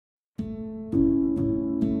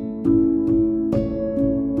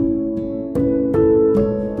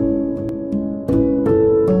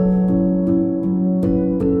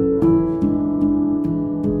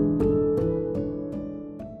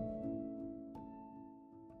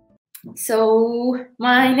So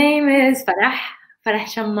my name is Farah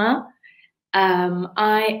Chamma.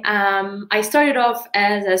 I started off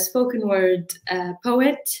as a spoken word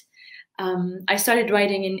poet. I started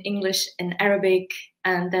writing in English and Arabic,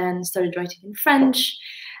 and then started writing in French.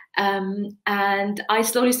 And I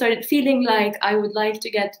slowly started feeling like I would like to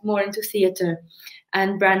get more into theater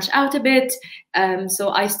and branch out a bit. So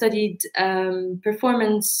I studied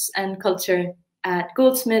performance and culture at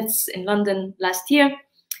Goldsmiths in London last year.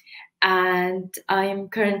 And I'm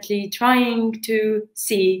currently trying to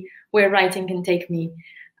see where writing can take me.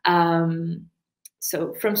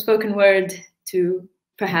 So from spoken word to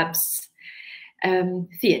perhaps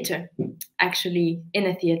theater, actually in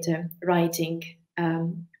a theater, writing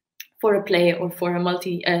for a play or for a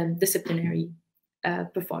multidisciplinary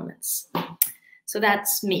performance. So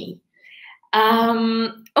that's me.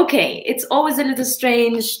 Okay, it's always a little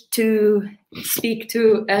strange to speak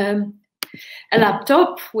to a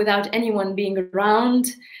laptop without anyone being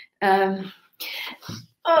around. Well,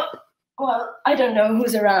 I don't know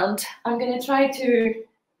who's around. I'm gonna try to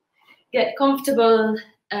get comfortable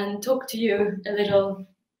and talk to you a little.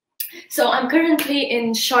 So I'm currently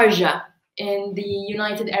in Sharjah in the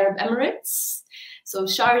United Arab Emirates. So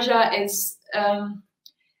Sharjah is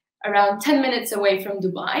around 10 minutes away from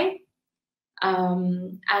Dubai.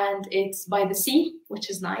 And it's by the sea, which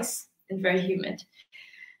is nice and very humid.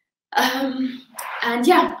 And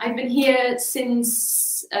yeah, I've been here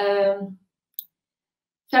since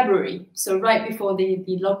February, so right before the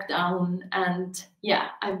lockdown. And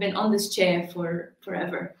yeah, I've been on this chair for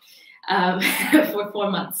forever, for 4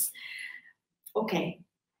 months. Okay,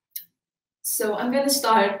 so I'm going to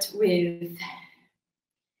start with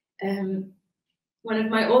one of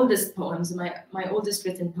my oldest poems, my oldest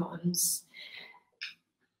written poems.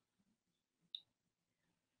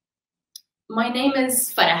 My name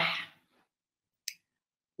is Farah,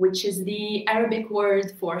 which is the Arabic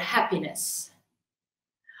word for happiness.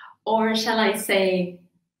 Or shall I say,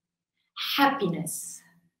 happiness.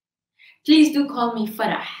 Please do call me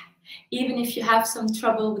Farah, even if you have some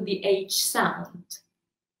trouble with the H sound.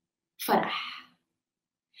 Farah.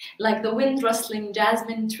 Like the wind rustling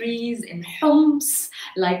jasmine trees in Homs,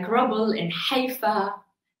 like rubble in Haifa.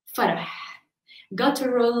 Farah.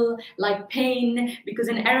 Guttural, like pain, because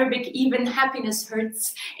in Arabic even happiness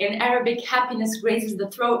hurts. In Arabic, happiness grazes the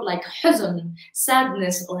throat like huzn,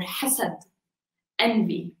 sadness, or hasad,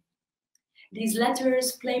 envy. These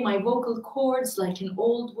letters play my vocal cords like an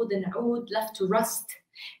old wooden oud left to rust.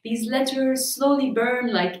 These letters slowly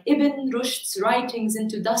burn like Ibn Rushd's writings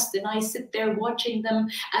into dust, and I sit there watching them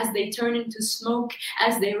as they turn into smoke,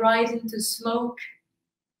 as they rise into smoke.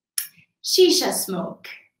 Shisha smoke.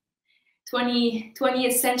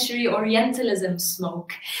 20th century Orientalism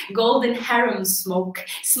smoke, golden harem smoke,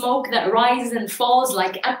 smoke that rises and falls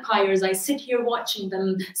like empires. I sit here watching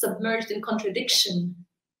them submerged in contradiction.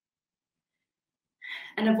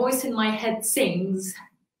 And a voice in my head sings,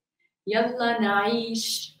 يلا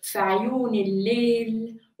نعيش في عيون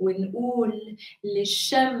الليل ونقول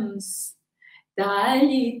للشمس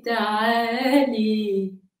تعالي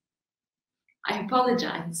تعالي. I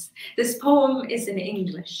apologize. This poem is in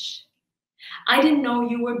English. I didn't know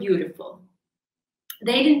you were beautiful.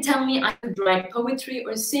 They didn't tell me I could write poetry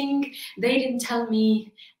or sing. They didn't tell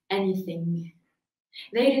me anything.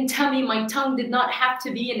 They didn't tell me my tongue did not have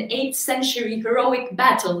to be an 8th century heroic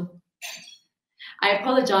battle. I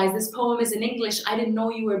apologize, this poem is in English. I didn't know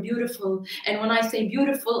you were beautiful. And when I say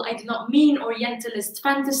beautiful, I do not mean Orientalist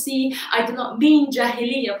fantasy. I do not mean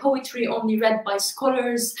Jahiliyyah poetry only read by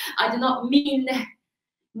scholars. I do not mean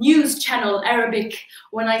news channel Arabic.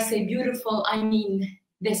 When I say beautiful, I mean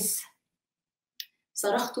this.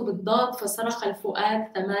 صرخت بالضاد فصرخ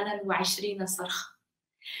الفؤاد 28 صرخ.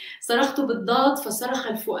 صرخت بالضاد فصرخ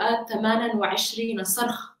الفؤاد 28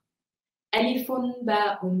 صرخ. ألف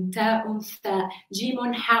باء تاء ثاء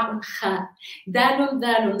جيم حاء خاء دال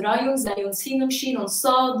ذال راي زاي سين شين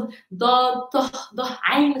صاد ضاد طه ضه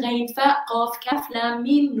عين غين فاء قاف كاف لام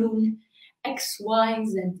ميم نون X Y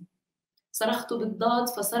Z. صرخت بالضاد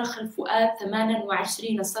فصرخ الفؤاد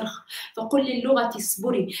 28 صرخ. فقل للغة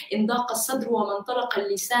اصبري إن ضاق الصدر وما انطلق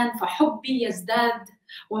اللسان فحبي يزداد.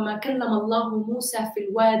 وما كلم الله موسى في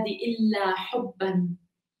الوادي إلا حبا.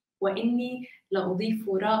 وإني لأضيف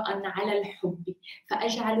راء على الحب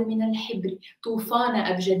فأجعل من الحبر طوفان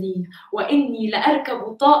أبجدية. وإني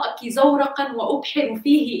لأركب طاءك زورقا وأبحر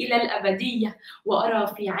فيه إلى الأبدية. وأرى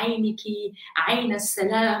في عينك عين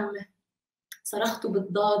السلام. صرخت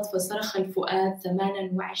بالضاد فصرخ الفؤاد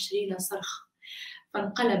 28 صرخ.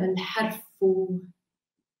 فانقلب الحرف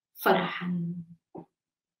فرحا.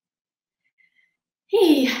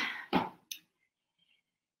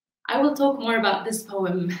 I will talk more about this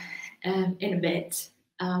poem in a bit.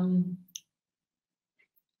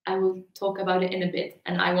 I will talk about it in a bit,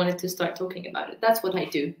 and I wanted to start talking about it. That's what I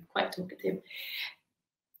do, quite talkative.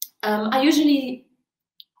 I usually,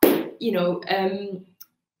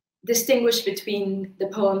 distinguish between the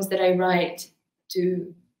poems that I write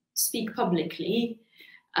to speak publicly,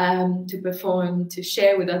 to perform, to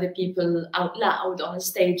share with other people out loud on a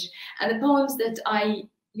stage, and the poems that I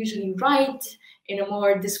usually write in a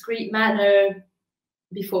more discreet manner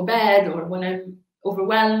before bed, or when I'm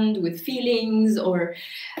overwhelmed with feelings, or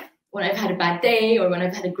when I've had a bad day, or when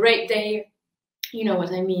I've had a great day. You know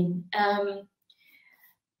what I mean.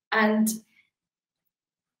 And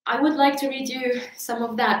I would like to read you some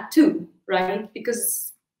of that too, right?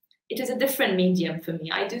 Because it is a different medium for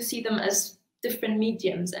me. I do see them as different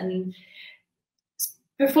mediums, and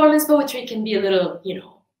performance poetry can be a little,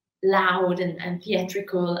 loud and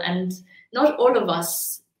theatrical, and not all of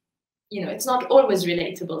us, it's not always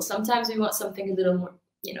relatable. Sometimes we want something a little more,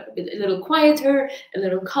 a little quieter, a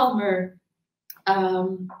little calmer.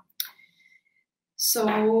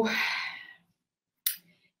 So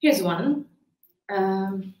here's one.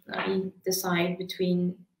 Let me decide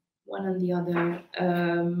between one and the other.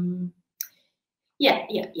 Yeah,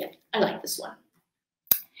 I like this one.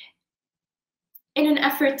 In an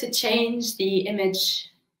effort to change the image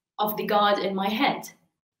of the God in my head,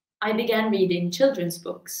 I began reading children's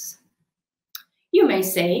books. You may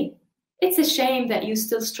say, it's a shame that you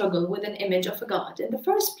still struggle with an image of a God in the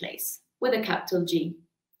first place, with a capital G.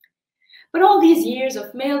 But all these years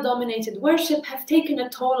of male-dominated worship have taken a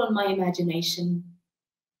toll on my imagination.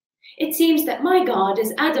 It seems that my God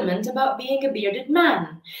is adamant about being a bearded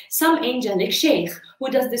man, some angelic sheikh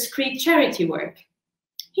who does discreet charity work.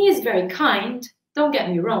 He is very kind, don't get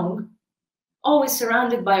me wrong, always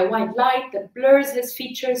surrounded by a white light that blurs his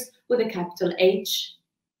features with a capital H.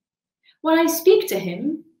 When I speak to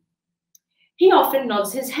him, he often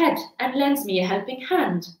nods his head and lends me a helping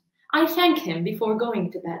hand. I thank him before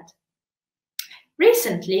going to bed.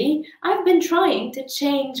 Recently, I've been trying to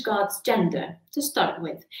change God's gender, to start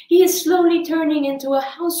with. He is slowly turning into a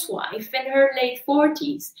housewife in her late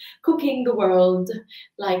 40s, cooking the world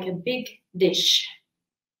like a big dish.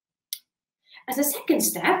 As a second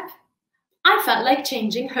step, I felt like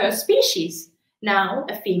changing her species. Now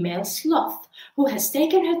a female sloth who has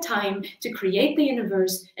taken her time to create the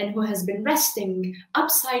universe and who has been resting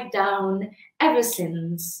upside down ever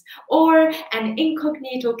since. Or an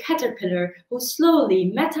incognito caterpillar who slowly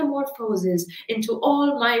metamorphoses into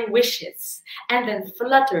all my wishes and then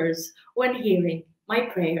flutters when hearing my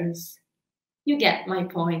prayers. You get my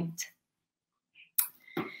point.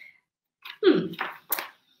 And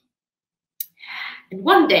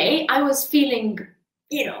one day I was feeling,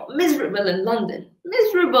 miserable in London.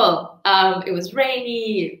 Miserable. It was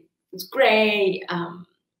rainy, it was grey.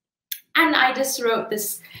 And I just wrote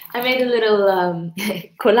this, I made a little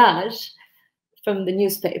collage from the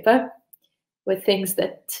newspaper with things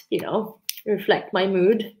that, reflect my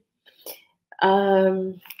mood.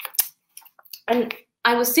 And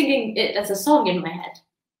I was singing it as a song in my head.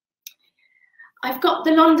 I've got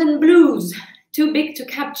the London blues, too big to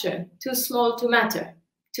capture, too small to matter.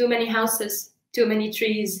 Too many houses, too many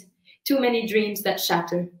trees, too many dreams that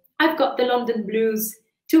shatter. I've got the London blues,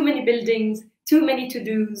 too many buildings, too many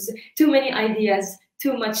to-dos, too many ideas,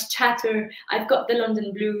 too much chatter. I've got the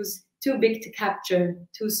London blues, too big to capture,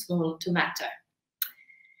 too small to matter.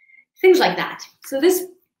 Things like that. So this,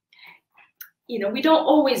 we don't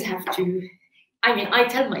always have to, I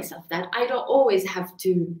tell myself that, I don't always have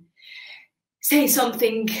to say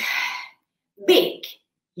something big,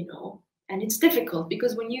 and it's difficult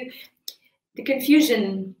because the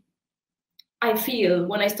confusion I feel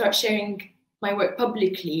when I start sharing my work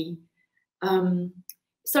publicly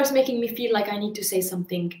starts making me feel like I need to say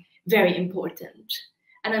something very important.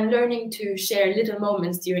 And I'm learning to share little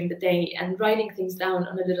moments during the day, and writing things down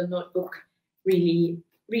on a little notebook really,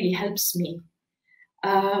 really helps me.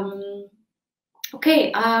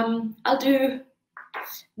 Okay, I'll do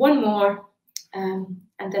one more, and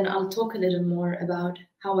then I'll talk a little more about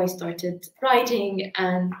how I started writing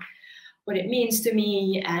and what it means to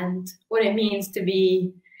me and what it means to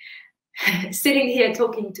be sitting here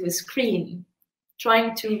talking to a screen,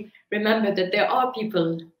 trying to remember that there are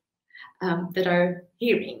people that are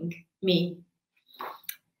hearing me.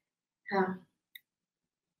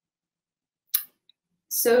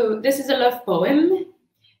 So this is a love poem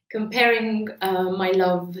comparing my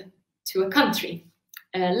love to a country,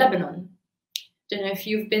 Lebanon. Don't know if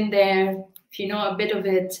you've been there, if you know a bit of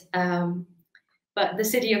it, but the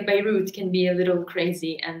city of Beirut can be a little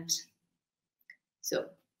crazy. And so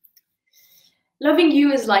Loving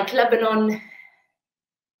you is like Lebanon.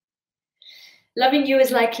 Loving you is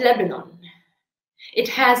like Lebanon. It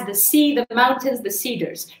has the sea, the mountains, the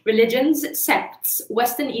cedars, religions, sects,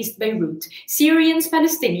 West and East Beirut, Syrians,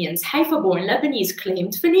 Palestinians, Haifa-born Lebanese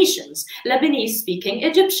claimed Phoenicians, Lebanese-speaking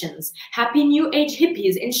Egyptians, happy New Age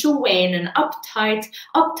hippies in Shuwain and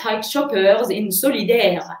uptight shoppers in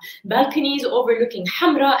Solidaire, balconies overlooking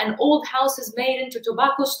Hamra and old houses made into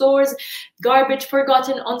tobacco stores, garbage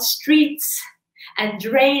forgotten on streets, and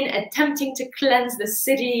rain attempting to cleanse the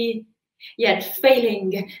city, yet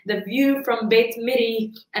failing, the view from Beit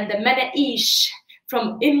Miri and the Menaish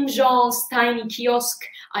from Imjan's tiny kiosk.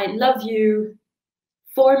 I love you,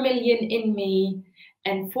 4 million in me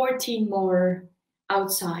and 14 more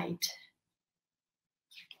outside.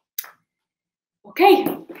 Okay,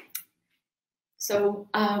 so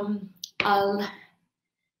I'll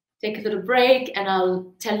take a little break and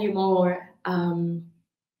I'll tell you more,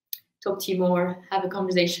 talk to you more, have a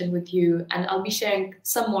conversation with you, and I'll be sharing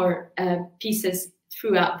some more pieces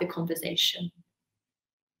throughout the conversation.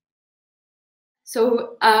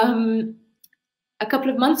 So a couple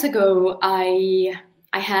of months ago, I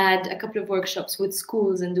had a couple of workshops with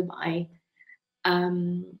schools in Dubai,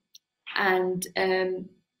 and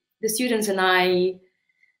the students and I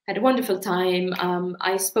had a wonderful time.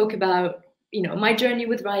 I spoke about, you know, my journey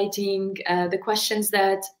with writing, the questions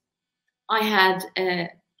that I had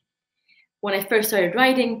when I first started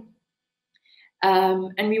writing,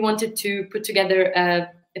 and we wanted to put together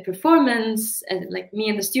a performance, like me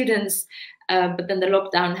and the students, but then the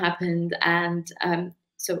lockdown happened, and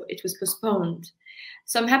so it was postponed.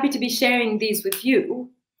 So I'm happy to be sharing these with you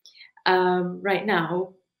right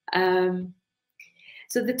now.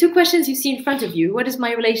 So the two questions you see in front of you: what is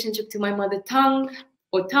my relationship to my mother tongue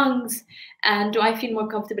or tongues? And do I feel more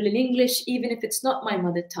comfortable in English, even if it's not my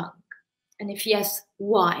mother tongue? And if yes,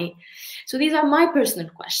 why? So these are my personal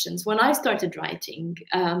questions. When I started writing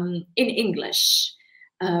in English,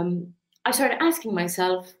 I started asking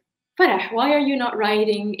myself, Farah, why are you not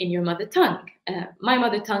writing in your mother tongue? My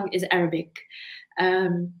mother tongue is Arabic.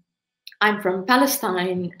 I'm from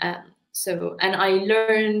Palestine, and I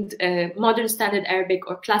learned modern standard Arabic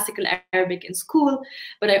or classical Arabic in school,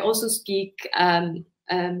 but I also speak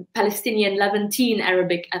Palestinian Levantine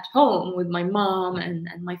Arabic at home with my mom and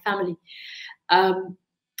my family.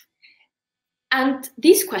 And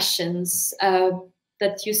these questions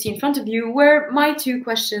that you see in front of you were my two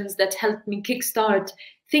questions that helped me kickstart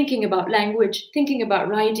thinking about language, thinking about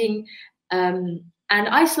writing. And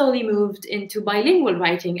I slowly moved into bilingual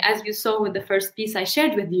writing, as you saw with the first piece I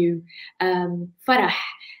shared with you, Farah,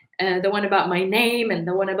 the one about my name and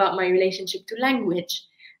the one about my relationship to language.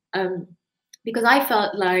 Because I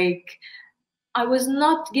felt like I was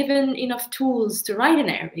not given enough tools to write in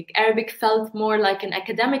Arabic. Arabic felt more like an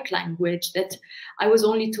academic language that I was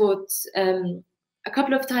only taught a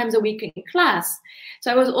couple of times a week in class.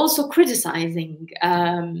 So I was also criticizing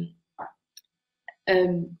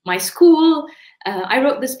my school. I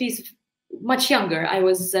wrote this piece much younger. I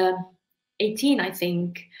was 18, I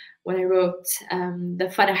think, when I wrote the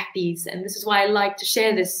Farah piece. And this is why I like to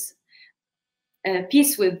share this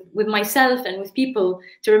piece with myself and with people,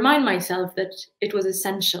 to remind myself that it was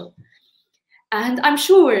essential. And I'm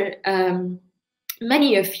sure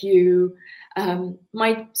many of you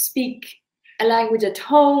might speak a language at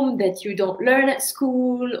home that you don't learn at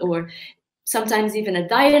school, or sometimes even a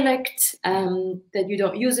dialect that you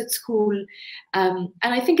don't use at school. And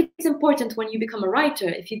I think it's important when you become a writer,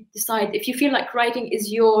 if you feel like writing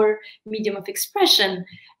is your medium of expression,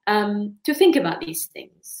 to think about these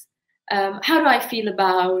things. How do I feel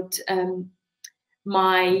about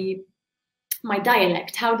my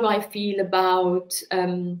dialect? How do I feel about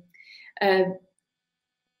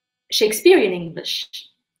Shakespearean English,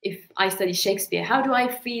 if I study Shakespeare? How do I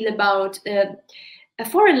feel about a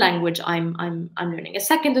foreign language I'm learning, a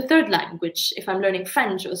second or third language, if I'm learning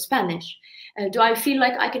French or Spanish? Do I feel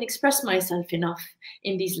like I can express myself enough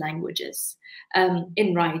in these languages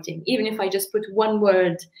in writing, even if I just put one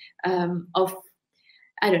word of,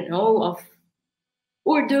 I don't know, of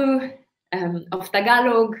Urdu, of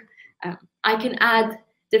Tagalog? I can add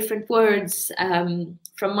different words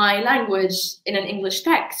from my language in an English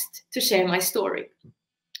text to share my story.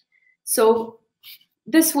 So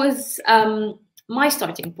this was my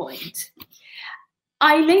starting point.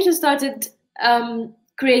 I later started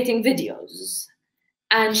creating videos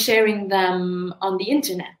and sharing them on the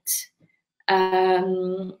internet.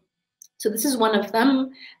 So this is one of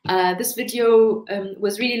them. This video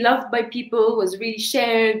was really loved by people, was really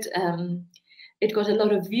shared. it got a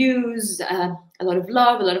lot of views, a lot of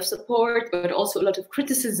love, a lot of support, but also a lot of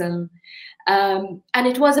criticism. And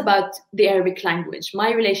it was about the Arabic language,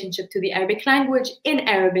 my relationship to the Arabic language in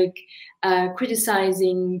Arabic,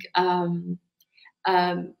 criticizing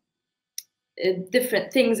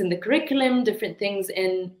different things in the curriculum, different things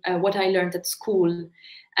in what I learned at school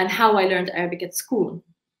and how I learned Arabic at school.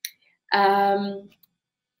 And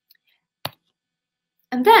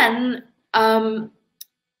then,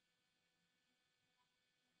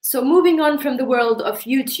 so moving on from the world of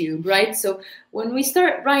YouTube, right? So when we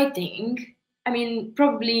start writing, I mean,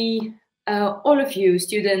 probably all of you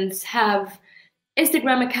students have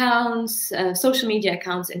Instagram accounts, social media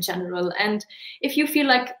accounts in general. And if you feel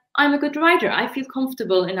like I'm a good writer, I feel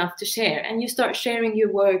comfortable enough to share, and you start sharing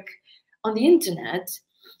your work on the internet,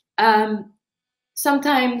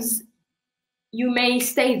 sometimes you may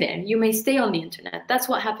stay there, you may stay on the internet. That's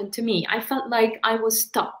what happened to me. I felt like I was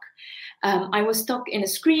stuck. I was stuck in a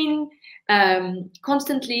screen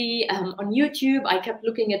constantly on YouTube. I kept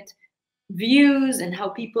looking at views and how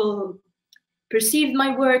people perceived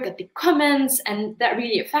my work, at the comments, and that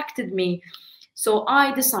really affected me. So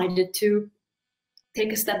I decided to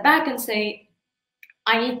take a step back and say,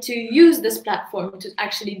 I need to use this platform to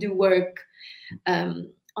actually do work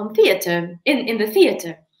on theater, in the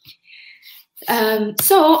theater.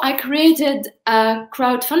 So I created a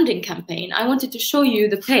crowdfunding campaign. I wanted to show you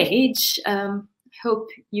the page. Hope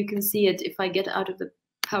you can see it if I get out of the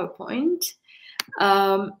PowerPoint.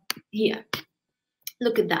 Here,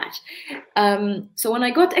 look at that. So when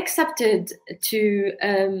I got accepted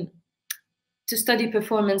to study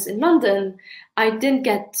performance in London, I didn't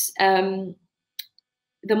get the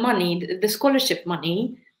money, the scholarship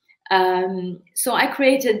money. So I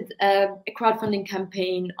created a crowdfunding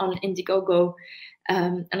campaign on Indiegogo,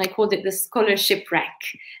 and I called it the Scholarship Wreck,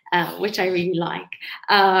 which I really like.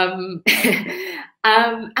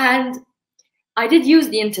 And I did use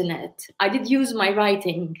the internet. I did use my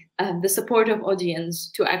writing, the support of audience,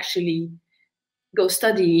 to actually go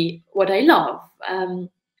study what I love,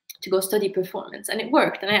 to go study performance, and it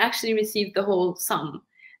worked. And I actually received the whole sum.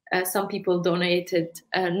 Some people donated,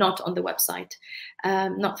 not on the website,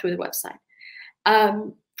 not through the website.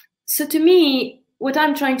 So to me, what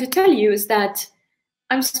I'm trying to tell you is that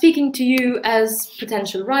I'm speaking to you as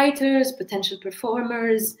potential writers, potential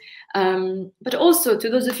performers, but also to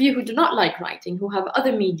those of you who do not like writing, who have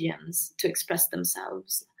other mediums to express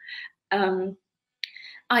themselves. I'm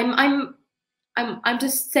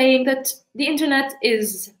just saying that the internet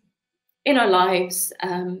is in our lives.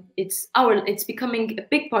 It's becoming a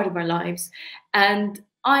big part of our lives, and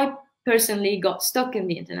I personally got stuck in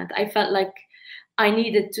the internet. I felt like I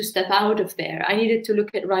needed to step out of there. I needed to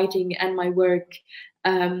look at writing and my work,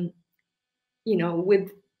 you know,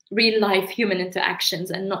 with real life human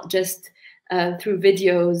interactions, and not just through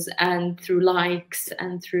videos and through likes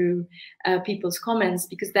and through people's comments,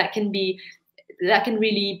 because that can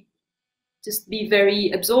really just be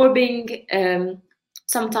very absorbing,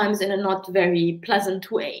 sometimes in a not very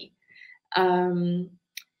pleasant way. And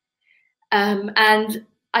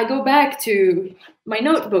I go back to my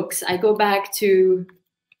notebooks. I go back to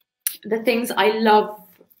the things I love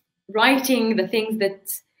writing, the things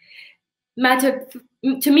that matter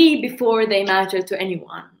to me before they matter to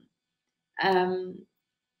anyone.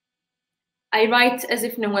 I write as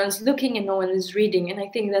if no one's looking and no one is reading. And I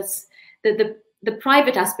think that's the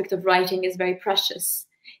private aspect of writing is very precious.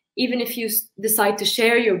 Even if you decide to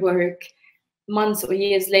share your work months or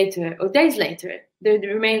years later or days later, there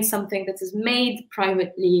remains something that is made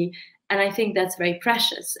privately. And I think that's very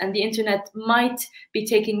precious. And the internet might be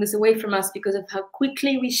taking this away from us because of how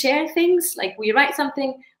quickly we share things. Like we write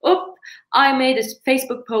something, oh, I made a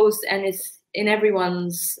Facebook post and it's in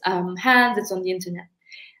everyone's hands, it's on the internet.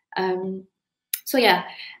 So yeah,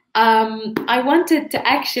 I wanted to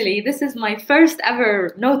actually, this is my first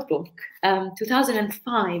ever notebook,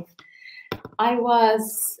 2005. I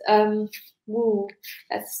was, I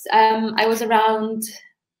was around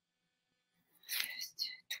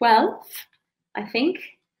 12, I think.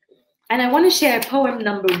 And I want to share poem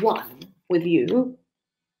number 1 with you.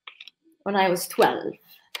 When I was 12,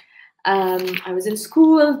 I was in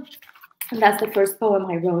school, and that's the first poem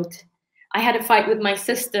I wrote. I had a fight with my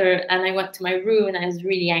sister, and I went to my room, and I was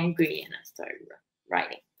really angry, and I started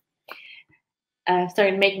writing.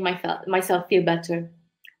 Started making myself feel better.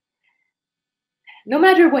 No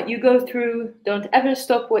matter what you go through, don't ever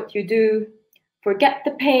stop what you do. Forget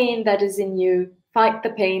the pain that is in you. Fight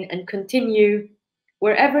the pain and continue.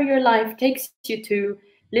 Wherever your life takes you to,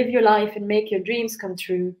 live your life and make your dreams come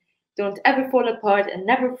true. Don't ever fall apart and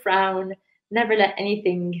never frown. Never let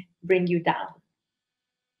anything bring you down.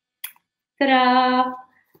 Ta-da!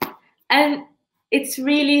 And it's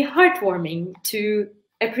really heartwarming to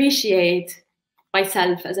appreciate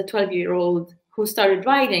myself as a 12-year-old who started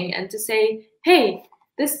writing and to say, hey,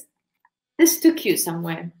 this took you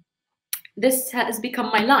somewhere. This has become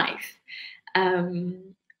my life.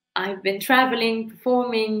 I've been traveling,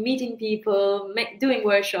 performing, meeting people, doing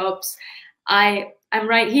workshops. I'm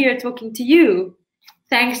right here talking to you,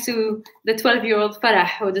 thanks to the 12-year-old Farah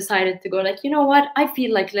who decided to go like, you know what, I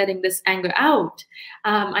feel like letting this anger out.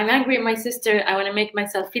 I'm angry at my sister. I want to make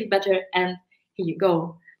myself feel better, and here you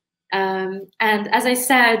go. And as I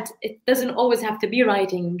said, it doesn't always have to be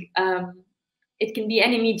writing. It can be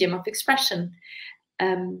any medium of expression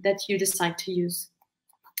that you decide to use.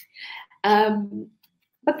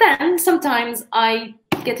 But then sometimes I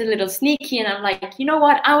get a little sneaky and I'm like, you know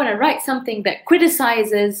what, I want to write something that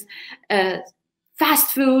criticizes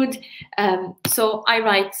fast food. So I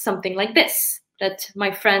write something like this that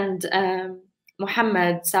my friend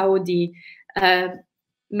Muhammad Saudi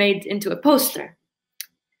made into a poster.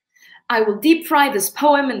 I will deep fry this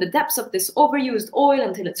poem in the depths of this overused oil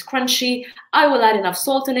until it's crunchy. I will add enough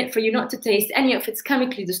salt in it for you not to taste any of its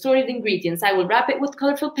chemically distorted ingredients. I will wrap it with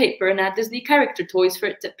colorful paper and add Disney character toys for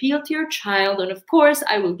it to appeal to your child. And of course,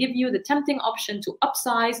 I will give you the tempting option to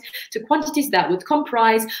upsize to quantities that would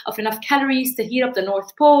comprise of enough calories to heat up the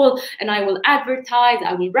North Pole. And I will advertise,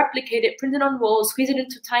 I will replicate it, print it on walls, squeeze it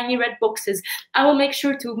into tiny red boxes. I will make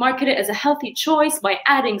sure to market it as a healthy choice by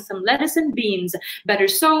adding some lettuce and beans. Better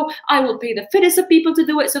so, I will pay the fittest of people to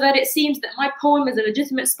do it so that it seems that my poem is a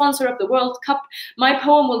legitimate sponsor of the World Cup. My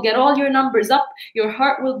poem will get all your numbers up. Your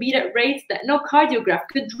heart will beat at rates that no cardiograph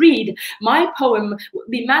could read. My poem will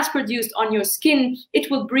be mass-produced on your skin. It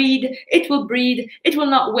will breed. It will breed. It will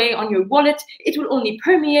not weigh on your wallet. It will only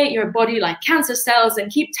permeate your body like cancer cells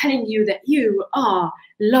and keep telling you that you are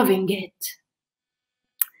loving it.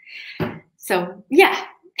 So, yeah.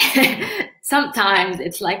 Sometimes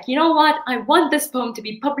it's like, you know what? I want this poem to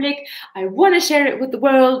be public. I want to share it with the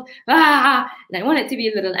world. And I want it to be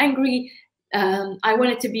a little angry. I want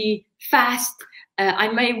it to be fast. I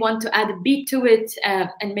may want to add a beat to it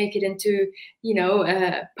and make it into, you know,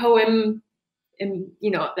 a poem,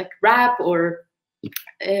 you know, like rap or,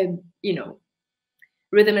 you know,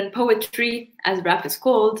 rhythm and poetry, as rap is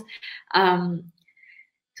called. So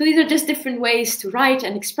these are just different ways to write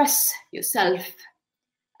and express yourself.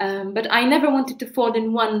 But I never wanted to fall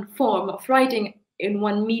in one form of writing, in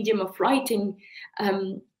one medium of writing,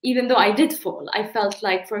 even though I did fall. I felt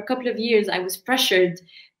like for a couple of years I was pressured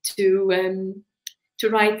to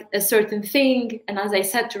write a certain thing, and as I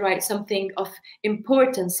said, to write something of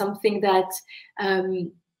importance, something that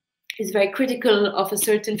is very critical of a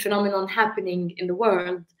certain phenomenon happening in the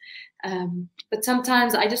world. But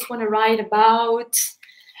sometimes I just want to write about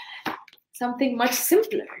something much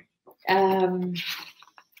simpler.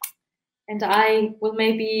 And I will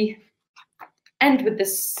maybe end with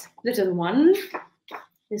this little one,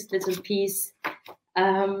 this little piece.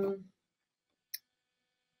 How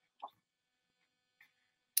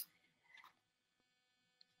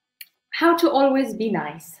to always be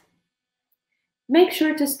nice. Make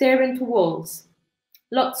sure to stare into walls,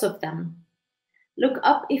 lots of them. Look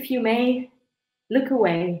up if you may, look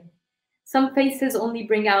away. Some faces only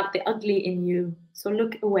bring out the ugly in you, so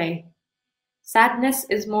look away. Sadness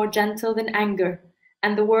is more gentle than anger,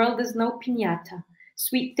 and the world is no piñata.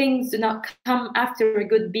 Sweet things do not come after a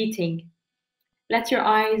good beating. Let your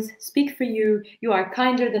eyes speak for you. You are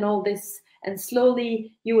kinder than all this, and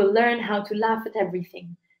slowly you will learn how to laugh at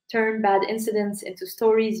everything. Turn bad incidents into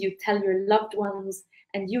stories you tell your loved ones,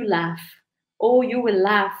 and you laugh. Oh, you will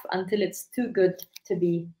laugh until it's too good to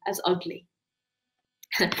be as ugly.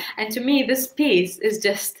 And to me, this piece is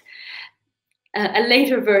just a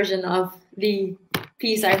later version of the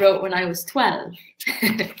piece I wrote when I was 12,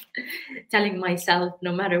 telling myself,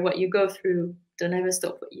 no matter what you go through, don't ever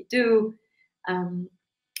stop what you do.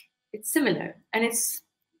 It's similar, and it's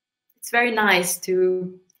very nice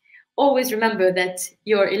to always remember that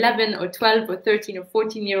your 11 or 12 or 13 or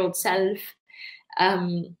 14-year-old self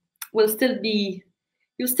will still be,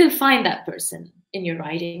 you'll still find that person in your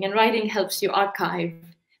writing, and writing helps you archive,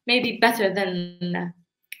 maybe better than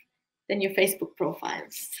your Facebook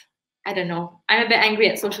profiles. I don't know. I'm a bit angry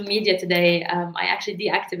at social media today. I actually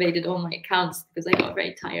deactivated all my accounts because I got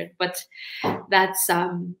very tired, but that's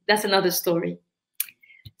another story.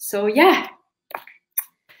 So yeah,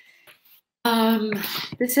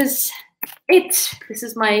 this is it. This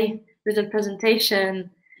is my little presentation.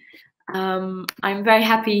 I'm very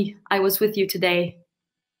happy I was with you today.